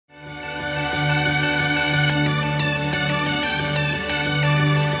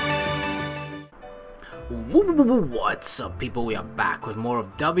What's up, people? We are back with more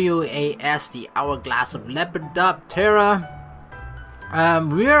of WAS, the Hourglass of Lepidoptera.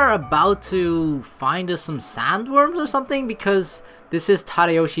 We are about to find us some sandworms or something, because this is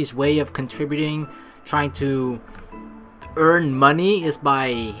Tadayoshi's way of contributing, trying to earn money is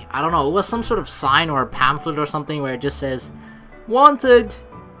by, I don't know, it was some sort of sign or a pamphlet or something where it just says, wanted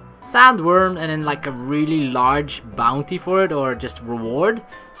sandworm, and then like a really large bounty for it, or just reward.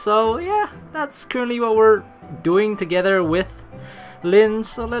 So yeah, that's currently what we're doing together with Lynn,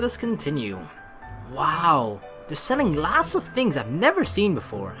 so let us continue. Wow, they're selling lots of things I've never seen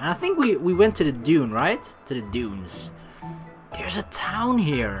before, and I think we went to the dune, right? To the dunes. There's a town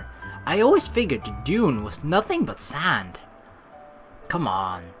here. I always figured the dune was nothing but sand. Come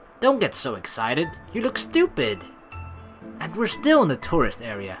on, don't get so excited, you look stupid. And we're still in the tourist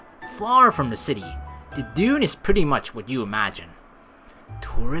area, far from the city. The dune is pretty much what you imagine.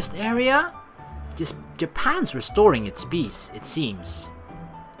 Tourist area? Just Japan's restoring its peace, it seems.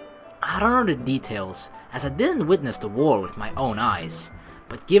 I don't know the details, as I didn't witness the war with my own eyes,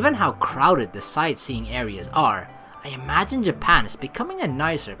 but given how crowded the sightseeing areas are, I imagine Japan is becoming a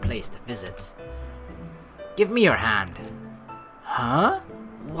nicer place to visit. Give me your hand. Huh?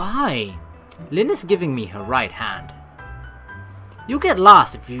 Why? Lynn is giving me her right hand. You get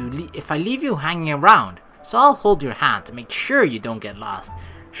lost if I leave you hanging around, so I'll hold your hand to make sure you don't get lost.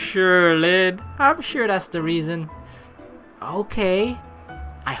 Sure, Lynn. I'm sure that's the reason. Okay.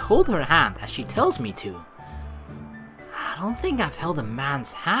 I hold her hand as she tells me to. I don't think I've held a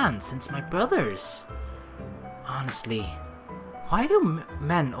man's hand since my brother's. Honestly, why do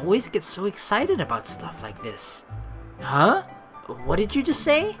men always get so excited about stuff like this? Huh? What did you just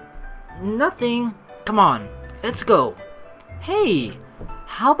say? Nothing. Come on, let's go. Hey,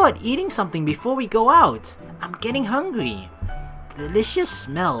 how about eating something before we go out? I'm getting hungry. The delicious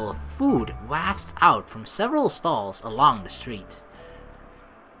smell of food wafts out from several stalls along the street.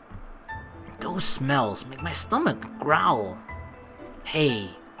 Those smells make my stomach growl. Hey,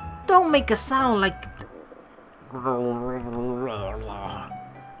 don't make a sound like...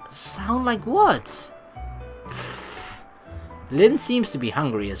 Sound like what? Lynn seems to be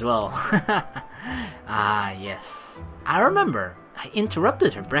hungry as well. Ah, yes. I remember, I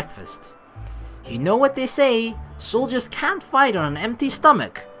interrupted her breakfast. You know what they say, soldiers can't fight on an empty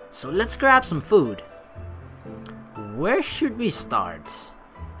stomach, so let's grab some food. Where should we start?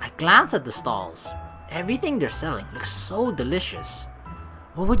 I glance at the stalls. Everything they're selling looks so delicious.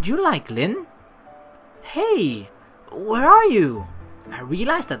 What would you like, Lynn? Hey, where are you? I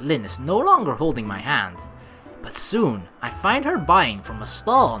realize that Lynn is no longer holding my hand, but soon I find her buying from a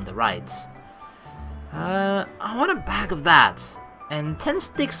stall on the right. I want a bag of that, and 10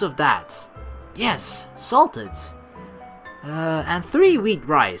 sticks of that. Yes, salted. And 3 wheat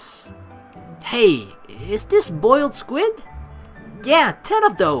rice. Hey, is this boiled squid? Yeah, 10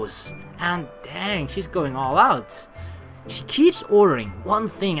 of those. And dang, she's going all out. She keeps ordering one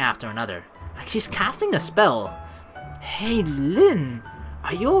thing after another, like she's casting a spell. Hey, Lynn,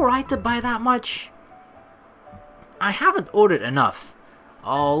 are you alright to buy that much? I haven't ordered enough.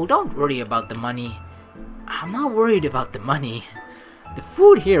 Oh, don't worry about the money. I'm not worried about the money. The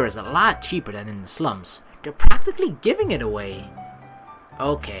food here is a lot cheaper than in the slums. They're practically giving it away.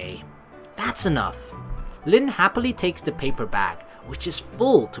 Okay, that's enough. Lynn happily takes the paper bag, which is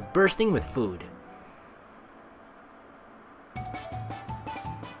full to bursting with food.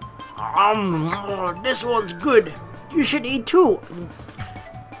 This one's good. You should eat too.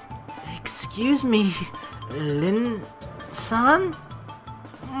 Excuse me, Lynn-san?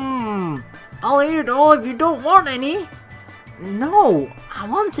 I'll eat it all if you don't want any. No, I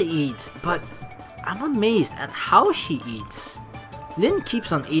want to eat, but I'm amazed at how she eats. Lynn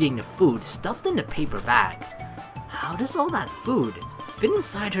keeps on eating the food stuffed in the paper bag. How does all that food fit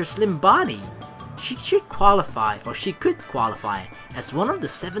inside her slim body? She should qualify, or she could qualify, as one of the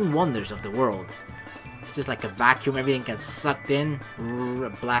 7 wonders of the world. It's just like a vacuum, everything gets sucked in, a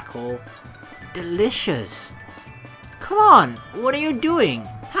black hole. Delicious. Come on, what are you doing?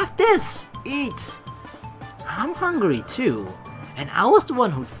 Have this, eat. I'm hungry too, and I was the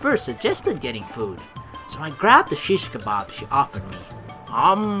one who first suggested getting food, so I grabbed the shish kebab she offered me.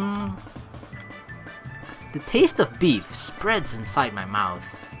 The taste of beef spreads inside my mouth.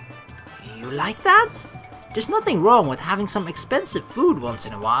 You like that? There's nothing wrong with having some expensive food once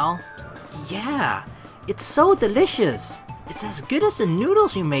in a while. Yeah, it's so delicious. It's as good as the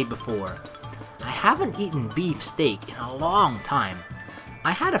noodles you made before. I haven't eaten beef steak in a long time.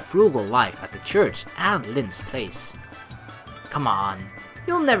 I had a frugal life at the church and Lynn's place. Come on,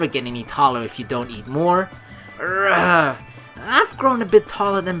 you'll never get any taller if you don't eat more. I've grown a bit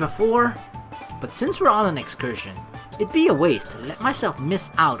taller than before. But since we're on an excursion, it'd be a waste to let myself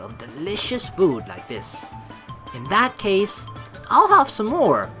miss out on delicious food like this. In that case, I'll have some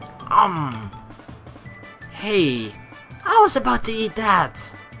more. Hey, I was about to eat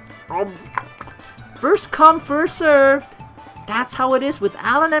that. First come, first served. That's how it is with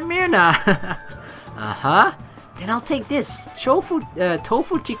Alan and Myrna. Uh-huh. Then I'll take this tofu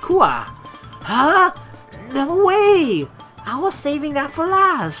chikua. Huh? No way. I was saving that for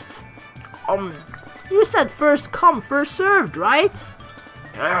last. You said first come, first served, right?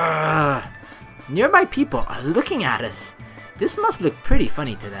 Nearby people are looking at us. This must look pretty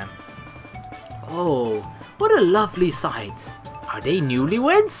funny to them. Oh, what a lovely sight. Are they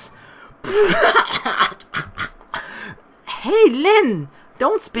newlyweds? Hey, Lynn!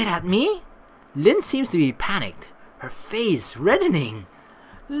 Don't spit at me! Lynn seems to be panicked, her face reddening.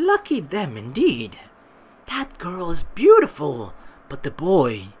 Lucky them indeed. That girl is beautiful, but the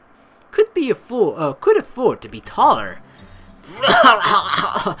boy could afford to be taller.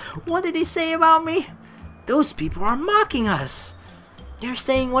 What did he say about me? Those people are mocking us. They're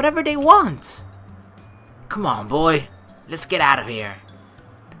saying whatever they want. Come on, boy. Let's get out of here.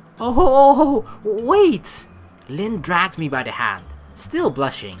 Oh, wait. Lynn drags me by the hand, still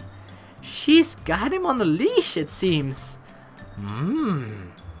blushing. She's got him on a leash, it seems.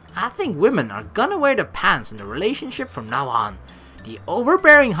 I think women are gonna wear the pants in the relationship from now on. The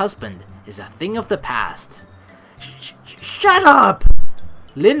overbearing husband is a thing of the past. Shut up!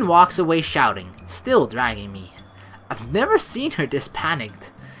 Lynn walks away shouting, still dragging me. I've never seen her this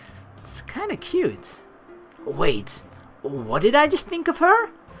panicked. It's kinda cute. Wait, what did I just think of her?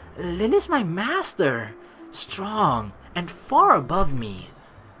 Lynn is my master, strong and far above me.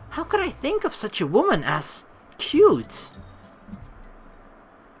 How could I think of such a woman as cute?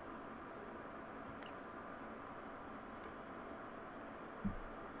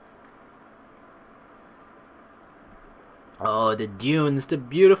 Oh, the dunes, the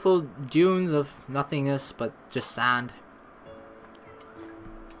beautiful dunes of nothingness but just sand.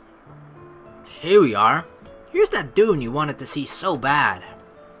 Here we are. Here's that dune you wanted to see so bad.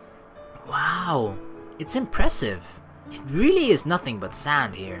 Wow, it's impressive. It really is nothing but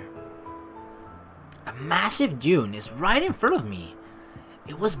sand here. A massive dune is right in front of me.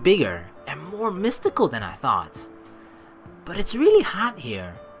 It was bigger and more mystical than I thought. But it's really hot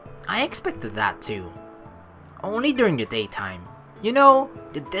here. I expected that too. Only during the daytime. You know,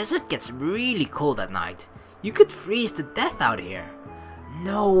 the desert gets really cold at night. You could freeze to death out here.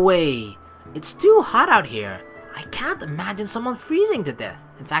 No way. It's too hot out here. I can't imagine someone freezing to death.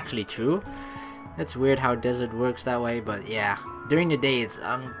 It's actually true. It's weird how desert works that way, but yeah. During the day it's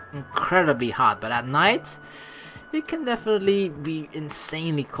incredibly hot, but at night it can definitely be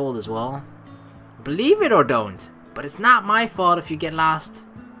insanely cold as well. Believe it or don't, but it's not my fault if you get lost.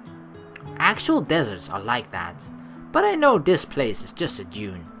 Actual deserts are like that, but I know this place is just a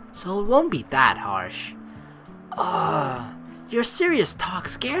dune, so it won't be that harsh. Your serious talk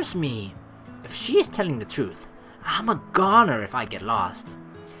scares me. If she is telling the truth, I'm a goner if I get lost.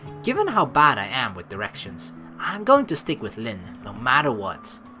 Given how bad I am with directions, I'm going to stick with Lynn no matter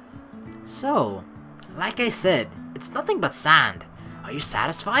what. So, like I said, it's nothing but sand. Are you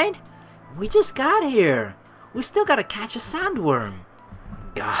satisfied? We just got here. We still gotta catch a sandworm.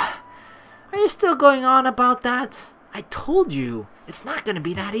 Gah. Are you still going on about that? I told you, it's not gonna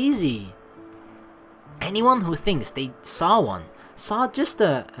be that easy. Anyone who thinks they saw one, saw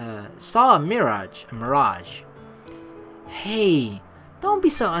a mirage. Hey, don't be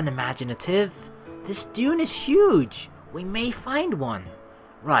so unimaginative. This dune is huge. We may find one.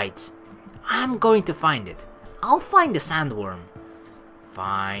 Right, I'm going to find it. I'll find the sandworm.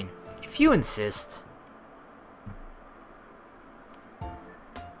 Fine, if you insist.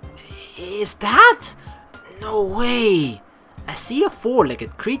 Is that? No way! I see a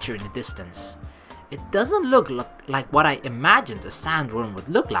four-legged creature in the distance. It doesn't look like what I imagined a sandworm would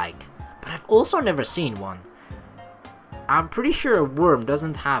look like, but I've also never seen one. I'm pretty sure a worm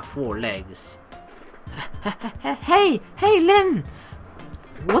doesn't have 4 legs. Hey, Lynn!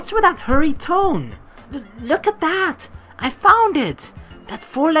 What's with that hurried tone? Look at that! I found it! That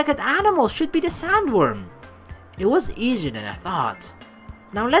 4-legged animal should be the sandworm. It was easier than I thought.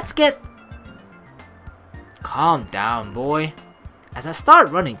 Now let's get... Calm down, boy. As I start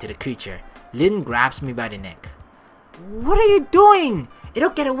running to the creature, Lynn grabs me by the neck. What are you doing? It'll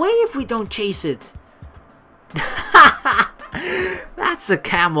get away if we don't chase it. That's a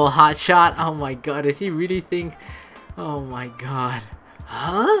camel hotshot. Oh my god, did he really think... Oh my god.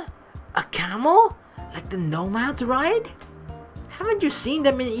 Huh? A camel? Like the nomads ride? Haven't you seen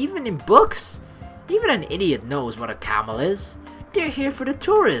them even in books? Even an idiot knows what a camel is. They're here for the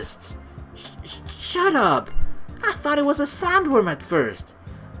tourists. Shut up! I thought it was a sandworm at first.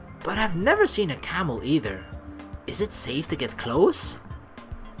 But I've never seen a camel either. Is it safe to get close?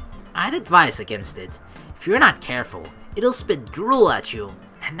 I'd advise against it. If you're not careful, it'll spit drool at you,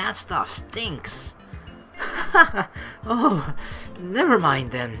 and that stuff stinks. Oh, never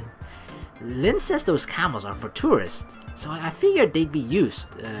mind then. Lynn says those camels are for tourists, so I figured they'd be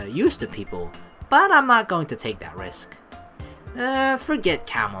used to people, but I'm not going to take that risk. Forget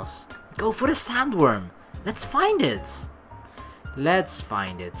camels. Go for the sandworm. Let's find it. Let's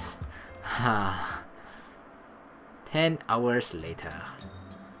find it. 10 hours later.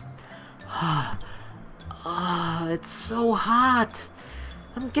 It's so hot.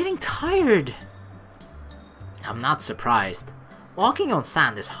 I'm getting tired. I'm not surprised. Walking on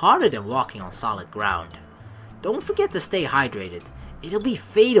sand is harder than walking on solid ground. Don't forget to stay hydrated. It'll be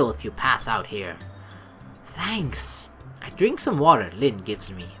fatal if you pass out here. Thanks. I drink some water Lynn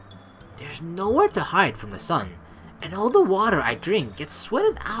gives me. There's nowhere to hide from the sun, and all the water I drink gets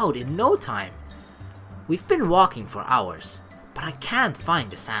sweated out in no time. We've been walking for hours, but I can't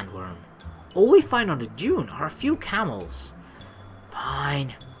find the sandworm. All we find on the dune are a few camels.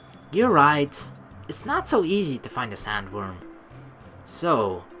 Fine. You're right. It's not so easy to find a sandworm.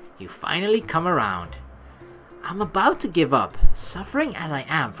 So, you finally come around. I'm about to give up, suffering as I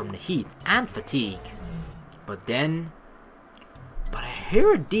am from the heat and fatigue. But I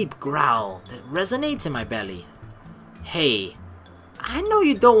hear a deep growl that resonates in my belly. Hey, I know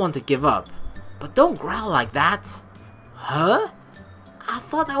you don't want to give up, but don't growl like that. Huh? I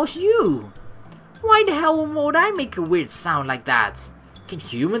thought that was you. Why the hell would I make a weird sound like that? Can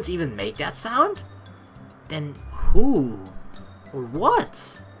humans even make that sound? Then who or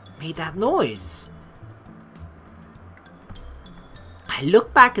what made that noise? I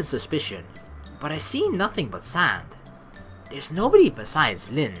look back in suspicion, but I see nothing but sand. There's nobody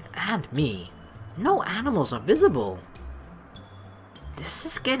besides Lynn and me. No animals are visible. This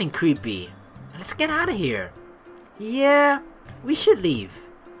is getting creepy. Let's get out of here. Yeah, we should leave.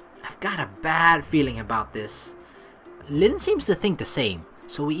 I've got a bad feeling about this. Lynn seems to think the same,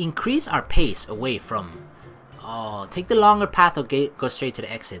 so we increase our pace away from... Oh, take the longer path or go straight to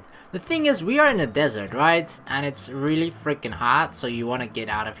the exit. The thing is, we are in a desert, right? And it's really freaking hot, so you want to get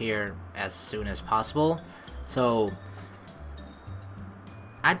out of here as soon as possible. So,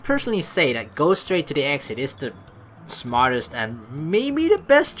 I'd personally say that go straight to the exit is the smartest and maybe the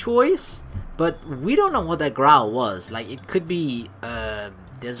best choice. But we don't know what that growl was. Like, it could be a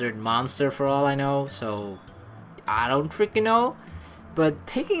desert monster for all I know, so I don't freaking know. But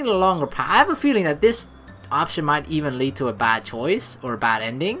taking the longer path, I have a feeling that this option might even lead to a bad choice or a bad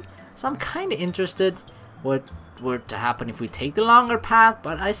ending. So I'm kind of interested what were to happen if we take the longer path,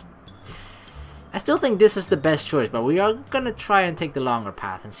 but I still think this is the best choice, but we are gonna try and take the longer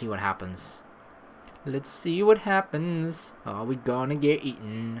path and see what happens. Let's see what happens. Are we gonna get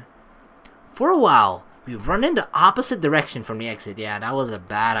eaten? For a while, we run in the opposite direction from the exit. Yeah, that was a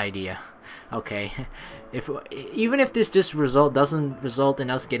bad idea. Okay, even if this just doesn't result in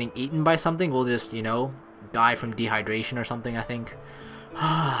us getting eaten by something, we'll just, you know, die from dehydration or something, I think.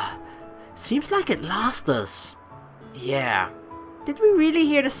 Seems like it lost us. Yeah. Did we really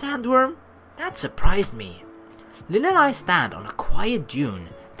hear the sandworm? That surprised me. Lynn and I stand on a quiet dune,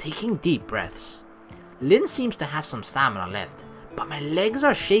 taking deep breaths. Lynn seems to have some stamina left, but my legs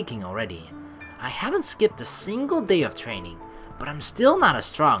are shaking already. I haven't skipped a single day of training, but I'm still not as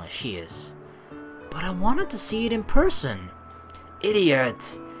strong as she is. But I wanted to see it in person.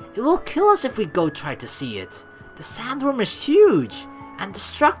 Idiot! It will kill us if we go try to see it. The sandworm is huge and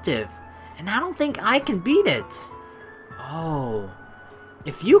destructive, and I don't think I can beat it. Oh,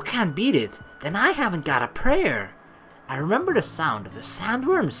 if you can't beat it, then I haven't got a prayer. I remember the sound of the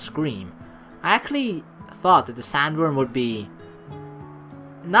sandworm's scream. I actually thought that the sandworm would be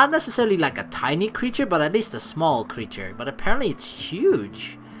not necessarily like a tiny creature, but at least a small creature. But apparently it's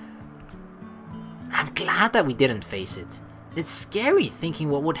huge. I'm glad that we didn't face it. It's scary thinking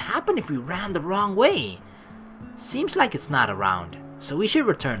what would happen if we ran the wrong way. Seems like it's not around, so we should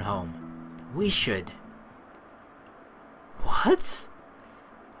return home. We should. What?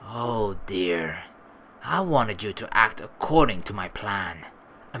 Oh dear. I wanted you to act according to my plan.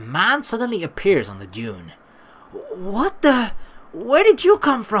 A man suddenly appears on the dune. What the? Where did you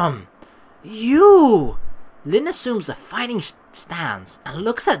come from? You! Lynn assumes a fighting stance and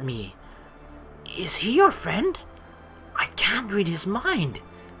looks at me. Is he your friend? I can't read his mind.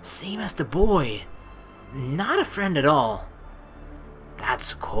 Same as the boy. Not a friend at all.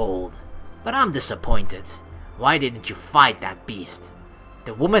 That's cold. But I'm disappointed. Why didn't you fight that beast?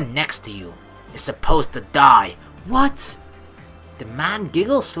 The woman next to you is supposed to die. What? The man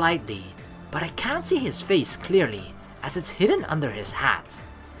giggles slightly, but I can't see his face clearly as it's hidden under his hat.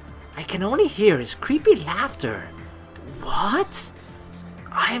 I can only hear his creepy laughter. What?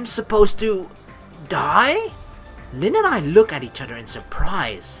 I am supposed to die? Lynn and I look at each other in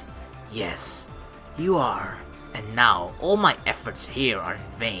surprise. Yes, you are. And now all my efforts here are in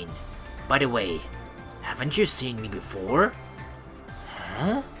vain. By the way, haven't you seen me before?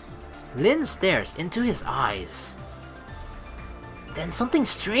 Huh? Lynn stares into his eyes. Then something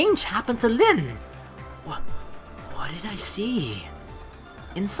strange happened to Lynn. What did I see?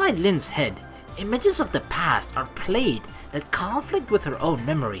 Inside Lynn's head, images of the past are played that conflict with her own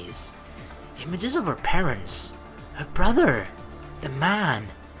memories. Images of her parents, her brother, the man,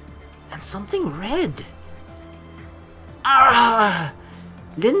 and something red. Ah!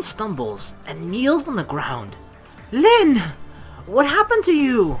 Lynn stumbles and kneels on the ground. Lynn! What happened to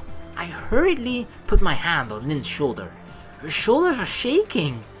you? I hurriedly put my hand on Lynn's shoulder. Her shoulders are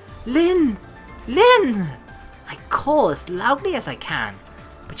shaking. Lynn! Lynn! I call as loudly as I can,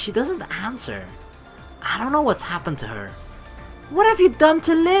 but she doesn't answer. I don't know what's happened to her. What have you done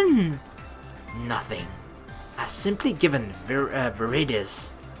to Lynn? Nothing. I've simply given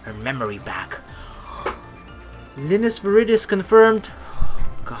Viridis her memory back. Lynn is Viridis confirmed. Oh,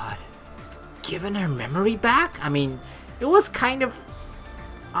 God. Given her memory back? I mean, it was kind of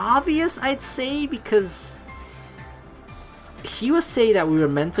obvious, I'd say, because he was saying that we were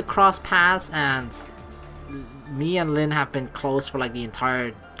meant to cross paths, and me and Lynn have been close for like the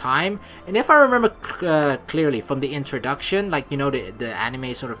entire time. And if I remember clearly from the introduction, like, you know, the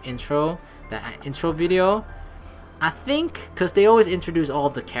anime sort of intro, the intro video, I think, because they always introduce all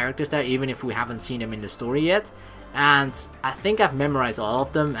of the characters there even if we haven't seen them in the story yet, and I think I've memorized all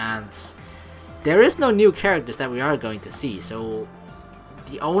of them, and there is no new characters that we are going to see, so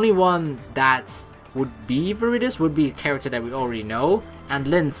the only one that would be Viridis would be a character that we already know, and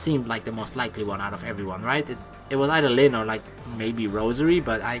Lynn seemed like the most likely one out of everyone, right? It was either Lynn or like maybe Rosary,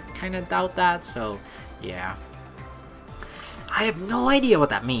 but I kind of doubt that, so yeah. I have no idea what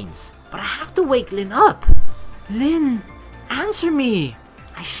that means, but I have to wake Lynn up. Lynn, answer me!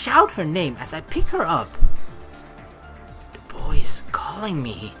 I shout her name as I pick her up. The boy's calling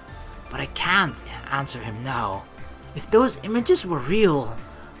me, but I can't answer him now. If those images were real,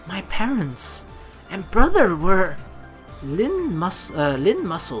 my parents and brother were... Lynn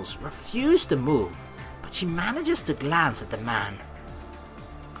muscles refuse to move, but she manages to glance at the man.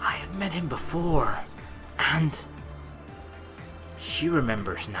 I have met him before, and... She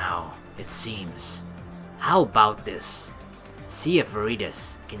remembers now, it seems. How about this? See if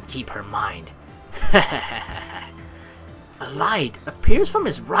Viridis can keep her mind. A light appears from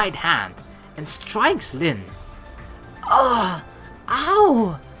his right hand and strikes Lynn. Ugh!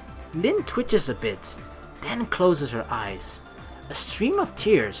 Ow! Lynn twitches a bit, then closes her eyes. A stream of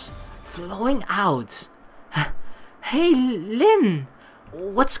tears flowing out. Hey, Lynn!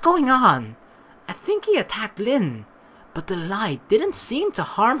 What's going on? I think he attacked Lynn, but the light didn't seem to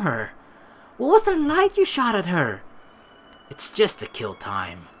harm her. What was the light you shot at her? It's just to kill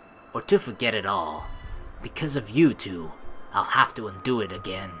time, or to forget it all. Because of you two, I'll have to undo it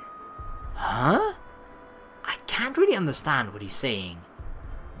again. Huh? I can't really understand what he's saying.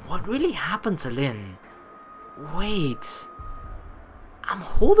 What really happened to Lynn? Wait. I'm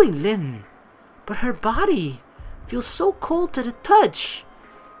holding Lynn, but her body feels so cold to the touch.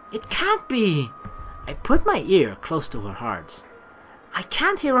 It can't be. I put my ear close to her heart. I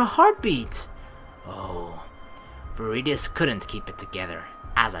can't hear a heartbeat. Oh, Viridis couldn't keep it together,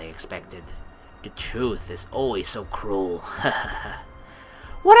 as I expected. The truth is always so cruel.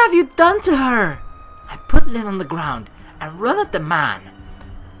 What have you done to her? I put Lynn on the ground and run at the man.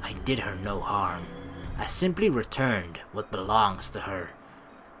 I did her no harm. I simply returned what belongs to her.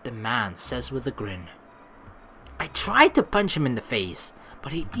 The man says with a grin. I tried to punch him in the face,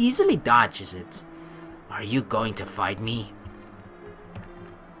 but he easily dodges it. Are you going to fight me?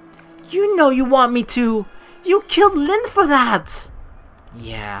 You know you want me to! You killed Lynn for that!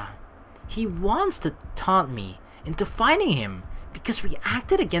 Yeah, he wants to taunt me into fighting him because we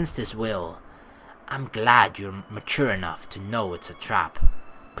acted against his will. I'm glad you're mature enough to know it's a trap,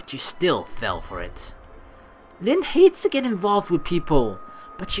 but you still fell for it. Lynn hates to get involved with people,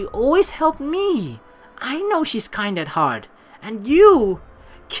 but she always helped me. I know she's kind at heart, and you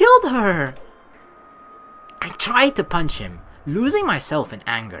killed her! I tried to punch him, losing myself in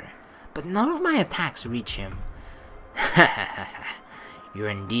anger, but none of my attacks reach him. You're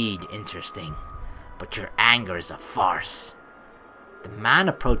indeed interesting, but your anger is a farce. The man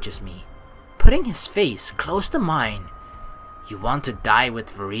approaches me, putting his face close to mine. You want to die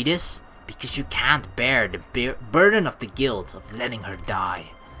with Viridis because you can't bear the burden of the guilt of letting her die.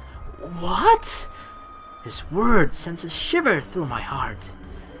 What? His words sends a shiver through my heart.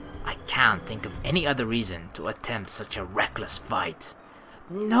 I can't think of any other reason to attempt such a reckless fight.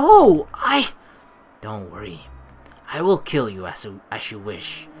 No, Don't worry. I will kill you as you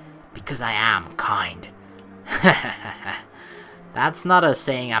wish, because I am kind. That's not a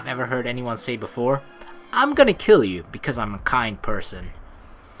saying I've ever heard anyone say before. I'm gonna kill you because I'm a kind person.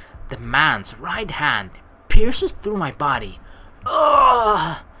 The man's right hand pierces through my body.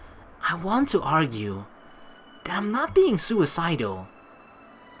 Ugh! I want to argue that I'm not being suicidal,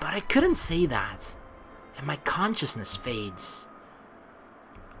 but I couldn't say that, and my consciousness fades.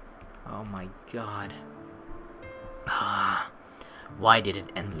 Oh my god. Why did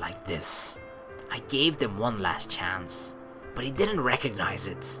it end like this? I gave them one last chance, but he didn't recognize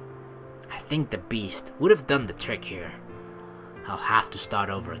it. I think the beast would have done the trick here. I'll have to start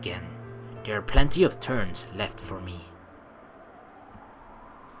over again. There are plenty of turns left for me.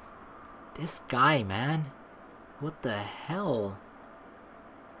 This guy, man. What the hell?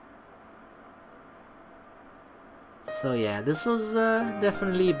 So yeah, this was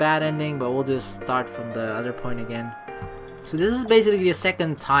definitely a bad ending, but we'll just start from the other point again. So this is basically the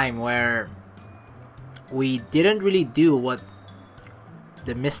second time where we didn't really do what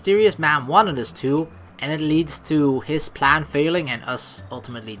the mysterious man wanted us to, and it leads to his plan failing and us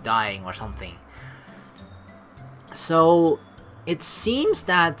ultimately dying or something. So it seems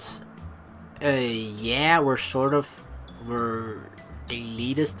that yeah, they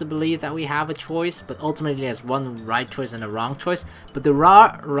lead us to believe that we have a choice, but ultimately there's one right choice and a wrong choice. But the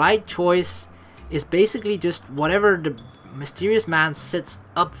right choice is basically just whatever the mysterious man sets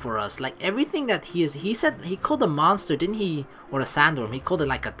up for us. Like everything that he said he called the monster, didn't he? Or a sandworm, he called it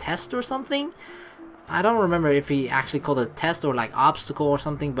like a test or something. I don't remember if he actually called it a test or like obstacle or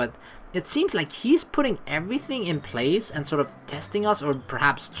something, but it seems like he's putting everything in place and sort of testing us, or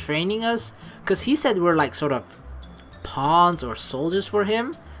perhaps training us, because he said we're like sort of pawns or soldiers for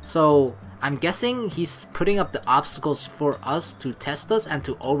him. So I'm guessing he's putting up the obstacles for us to test us and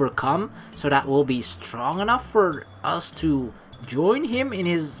to overcome, so that we'll be strong enough for us to join him in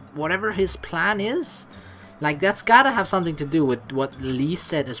his whatever his plan is. Like that's gotta have something to do with what Lee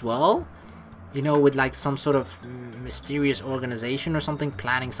said as well, you know, with like some sort of mysterious organization or something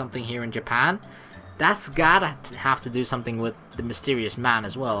planning something here in Japan. That's gotta have to do something with the mysterious man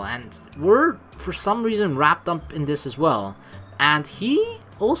as well, and we're for some reason wrapped up in this as well. And he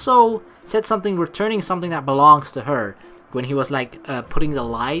also said something, returning something that belongs to her, when he was like putting the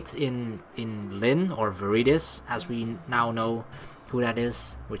light in Lin, or Viridis, as we now know who that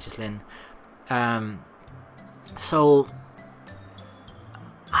is, which is Lin. So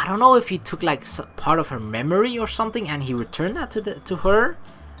I don't know if he took like part of her memory or something and he returned that to her,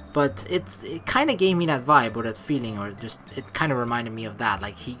 but it kind of gave me that vibe or that feeling, or just it kind of reminded me of that.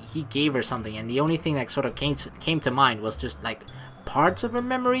 Like he gave her something, and the only thing that sort of came to mind was just like parts of her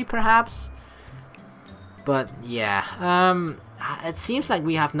memory, perhaps. But yeah, it seems like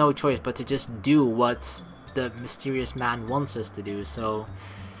we have no choice but to just do what the mysterious man wants us to do. So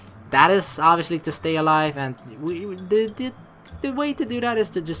that is obviously to stay alive, and the way to do that is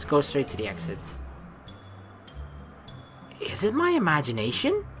to just go straight to the exit. Is it my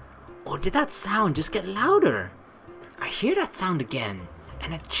imagination? Or did that sound just get louder? I hear that sound again,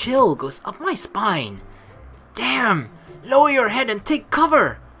 and a chill goes up my spine. Damn! Lower your head and take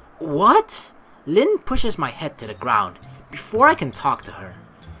cover! What? Lin pushes my head to the ground before I can talk to her.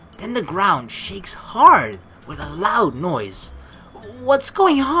 Then the ground shakes hard with a loud noise. What's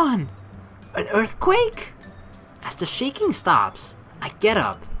going on? An earthquake? As the shaking stops, I get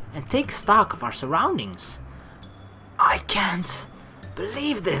up and take stock of our surroundings. I can't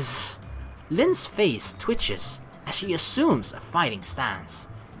believe this. Lin's face twitches as she assumes a fighting stance.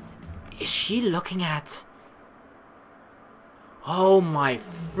 Is she looking at... Oh my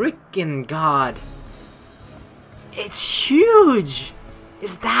freaking god. It's huge!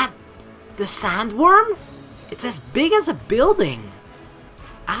 Is that the sandworm? It's as big as a building.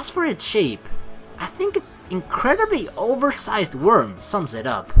 As for its shape, I think an incredibly oversized worm sums it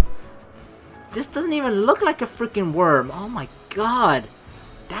up. This doesn't even look like a freaking worm. Oh my god.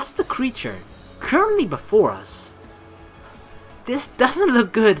 That's the creature currently before us. This doesn't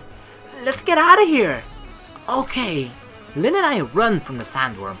look good. Let's get out of here. Okay. Lin and I run from the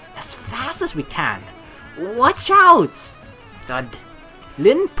sandworm as fast as we can. Watch out! Thud.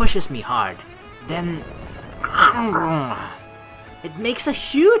 Lin pushes me hard. Then... It makes a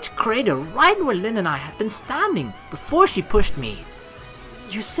huge crater right where Lin and I had been standing before she pushed me.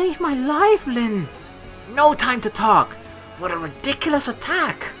 You saved my life, Lin! No time to talk! What a ridiculous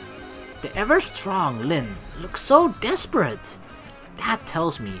attack! The ever-strong Lin looks so desperate. That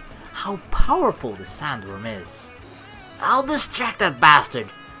tells me how powerful the sandworm is. I'll distract that bastard,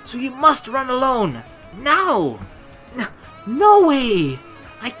 so you must run alone, now! No way!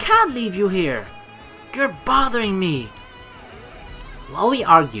 I can't leave you here! You're bothering me! While we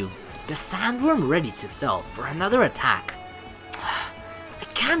argue, the sandworm readies itself for another attack. I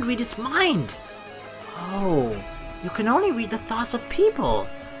can't read its mind! Oh, you can only read the thoughts of people.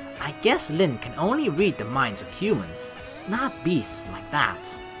 I guess Lin can only read the minds of humans, not beasts like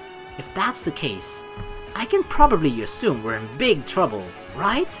that. If that's the case, I can probably assume we're in big trouble,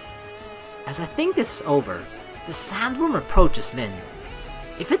 right? As I think this is over, the sandworm approaches Lin.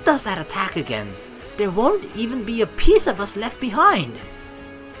 If it does that attack again, there won't even be a piece of us left behind.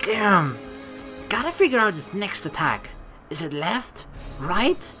 Damn, gotta figure out its next attack. Is it left,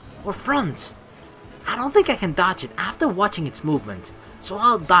 right, or front? I don't think I can dodge it after watching its movement, so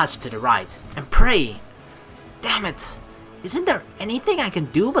I'll dodge to the right and pray. Damn it, isn't there anything I can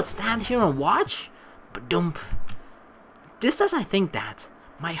do but stand here and watch? Ba-dump. Just as I think that,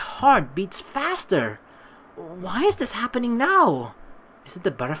 my heart beats faster. Why is this happening now? Is it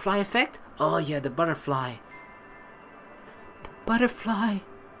the butterfly effect? Oh yeah, the butterfly. The butterfly.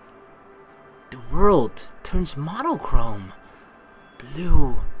 The world turns monochrome.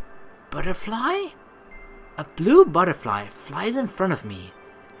 Blue butterfly? A blue butterfly flies in front of me,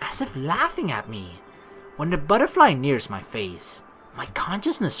 as if laughing at me. When the butterfly nears my face, my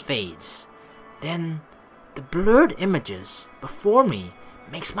consciousness fades. Then, the blurred images before me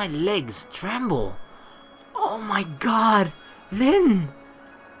makes my legs tremble. Oh my god, Lin!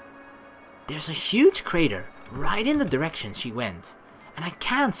 There's a huge crater right in the direction she went, and I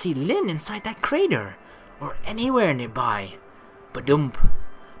can't see Lin inside that crater, or anywhere nearby. Ba-dump.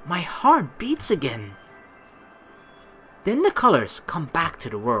 My heart beats again. Then the colors come back to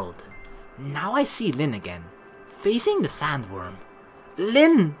the world. Now I see Lin again, facing the sandworm.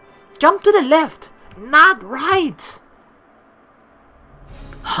 Lin! Jump to the left! Not right!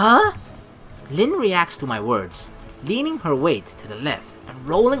 Huh? Lin reacts to my words, leaning her weight to the left and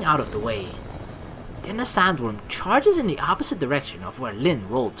rolling out of the way. Then the sandworm charges in the opposite direction of where Lin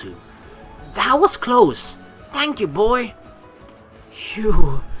rolled to. That was close! Thank you, boy!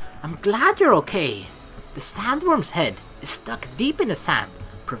 Phew, I'm glad you're okay. The sandworm's head is stuck deep in the sand,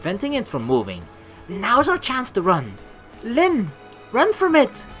 preventing it from moving. Now's our chance to run. Lin, run from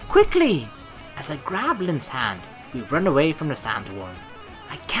it! Quickly! As I grab Lin's hand, we run away from the sandworm.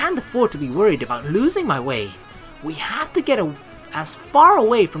 I can't afford to be worried about losing my way. We have to get as far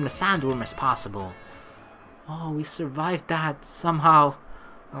away from the sandworm as possible. Oh, we survived that somehow.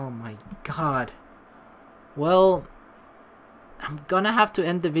 Oh my god. Well, I'm gonna have to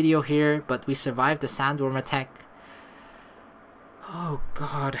end the video here, but we survived the sandworm attack. Oh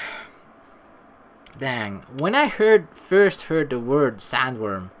god. Dang. When I first heard the word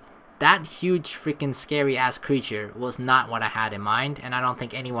sandworm, that huge freaking scary ass creature was not what I had in mind, and I don't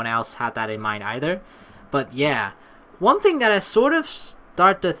think anyone else had that in mind either. But yeah, one thing that I sort of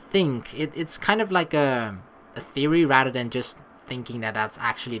start to think, it's kind of like a theory rather than just thinking that that's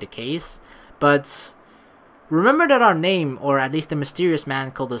actually the case. But remember that our name, or at least the mysterious man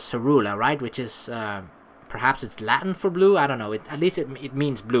called us Cerula, right? Which is, perhaps it's Latin for blue, I don't know. At least it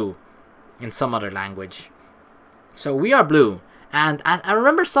means blue in some other language. So we are blue. And I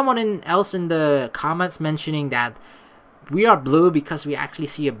remember someone else in the comments mentioning that we are blue because we actually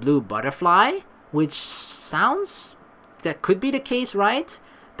see a blue butterfly, which sounds, that could be the case, right?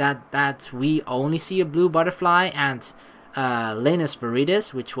 That we only see a blue butterfly, and Linus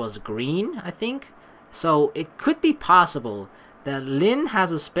Viridis, which was green, I think. So it could be possible that Lin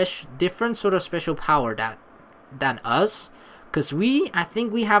has a different sort of special power than us, because I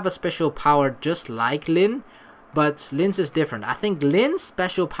think we have a special power just like Lin. But Lin's is different. I think Lin's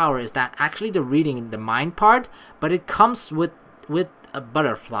special power is that actually the reading the mind part, but it comes with a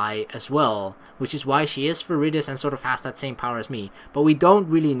butterfly as well, which is why she is Viridis and sort of has that same power as me. But we don't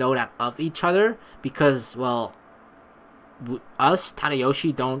really know that of each other because, well, us,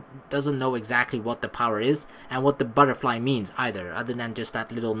 Tadayoshi, doesn't know exactly what the power is and what the butterfly means either, other than just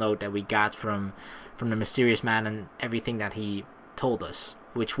that little note that we got from the mysterious man and everything that he told us,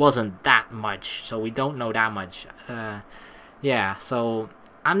 which wasn't that much, so we don't know that much. Yeah, so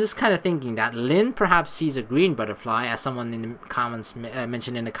I'm just kind of thinking that Lin perhaps sees a green butterfly, as someone in the comments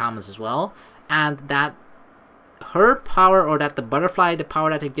mentioned in the comments as well, and that her power, or that the butterfly, the power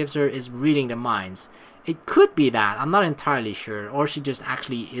that it gives her, is reading the minds. It could be that, I'm not entirely sure, or she just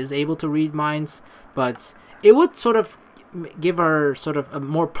actually is able to read minds, but it would sort of give her sort of a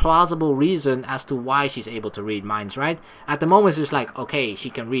more plausible reason as to why she's able to read minds, right? At the moment it's just like, okay, she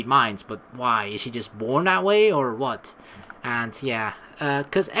can read minds, but why? Is she just born that way or what? And yeah,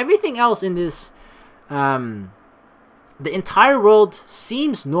 because everything else in this, the entire world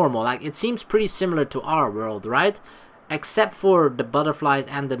seems normal. Like, it seems pretty similar to our world, right? Except for the butterflies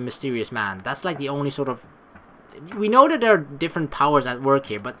and the mysterious man. That's like the only sort of... We know that there are different powers at work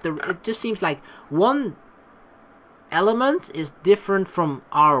here, but it just seems like one element is different from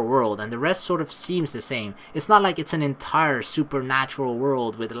our world and the rest sort of seems the same. It's not like it's an entire supernatural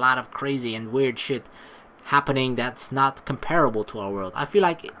world with a lot of crazy and weird shit happening that's not comparable to our world. I feel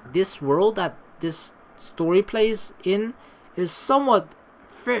like this world that this story plays in is somewhat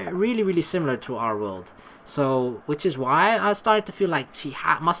really similar to our world. So, which is why I started to feel like she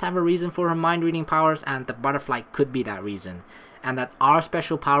must have a reason for her mind reading powers, and the butterfly could be that reason. And that our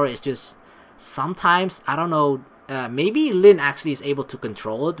special power is just sometimes, I don't know, maybe Lynn actually is able to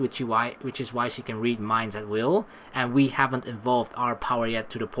control it, which is why she can read minds at will, and we haven't evolved our power yet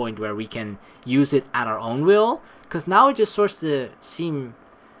to the point where we can use it at our own will, because now it just starts to seem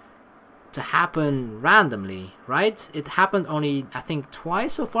to happen randomly, right? It happened only, I think,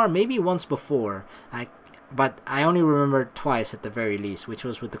 twice so far, maybe once before, but I only remember twice at the very least, which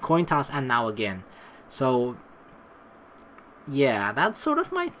was with the coin toss and now again. So yeah, that's sort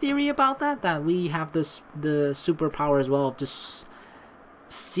of my theory about that we have the superpower as well of just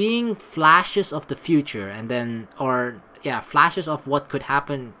seeing flashes of the future, and then, or yeah, flashes of what could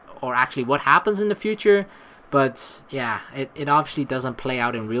happen, or actually what happens in the future. But yeah, it obviously doesn't play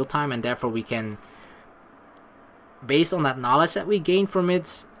out in real time, and therefore we can, based on that knowledge that we gain from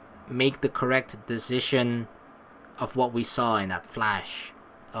it, make the correct decision of what we saw in that flash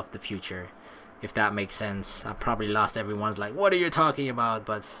of the future, if that makes sense. I probably lost everyone's like, what are you talking about?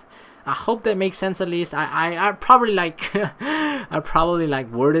 But I hope that makes sense at least. I probably like I probably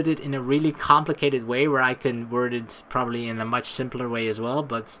like worded it in a really complicated way where I can word it probably in a much simpler way as well,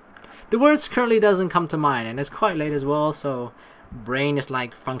 but the words currently doesn't come to mind, and it's quite late as well, so brain is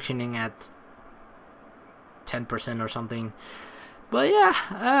like functioning at 10% or something. But yeah,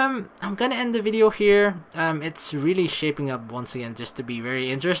 I'm gonna end the video here. It's really shaping up once again just to be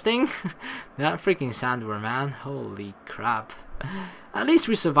very interesting. That freaking sandworm, man, holy crap. At least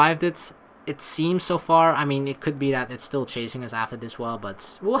we survived it. It seems so far. I mean, it could be that it's still chasing us after this well,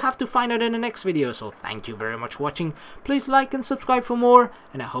 but we'll have to find out in the next video. So thank you very much for watching. Please like and subscribe for more,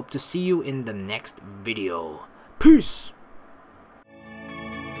 and I hope to see you in the next video. Peace!